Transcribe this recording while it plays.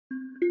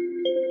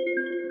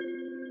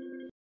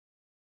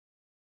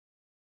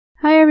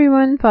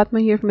everyone, Fatma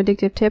here from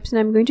Addictive Tips, and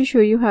I'm going to show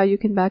you how you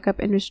can back up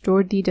and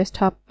restore the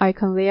desktop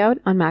icon layout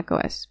on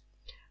macOS.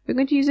 We're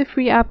going to use a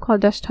free app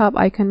called Desktop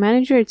Icon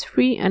Manager. It's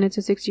free and it's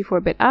a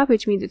 64-bit app,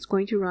 which means it's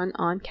going to run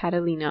on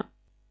Catalina.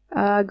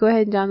 Go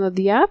ahead and download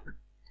the app,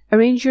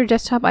 arrange your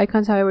desktop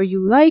icons however you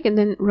like, and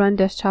then run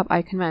Desktop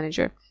Icon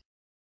Manager.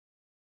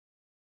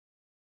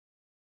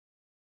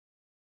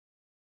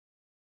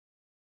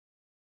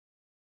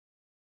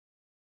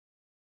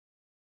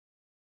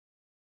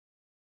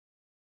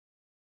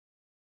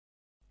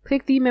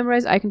 Click the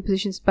Memorize Icon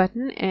Positions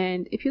button,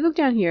 and if you look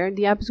down here,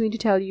 the app is going to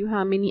tell you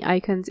how many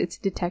icons it's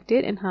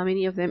detected and how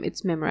many of them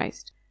it's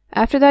memorized.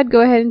 After that, go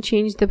ahead and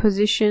change the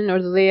position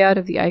or the layout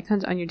of the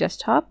icons on your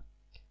desktop,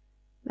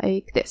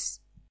 like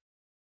this.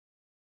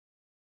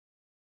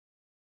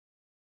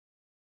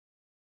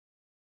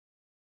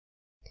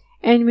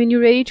 And when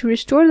you're ready to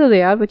restore the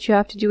layout, what you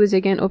have to do is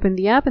again open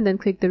the app and then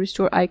click the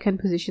Restore Icon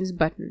Positions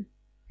button.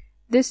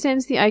 This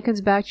sends the icons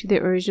back to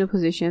their original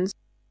positions.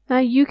 Now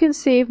you can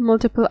save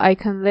multiple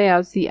icon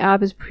layouts. The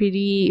app is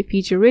pretty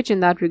feature rich in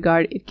that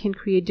regard. It can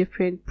create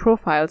different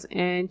profiles,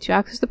 and to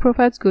access the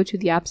profiles, go to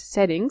the app's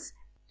settings,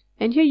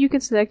 and here you can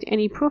select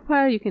any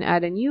profile. You can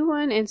add a new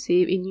one and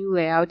save a new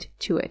layout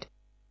to it.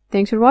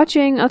 Thanks for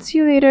watching. I'll see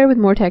you later with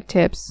more tech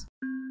tips.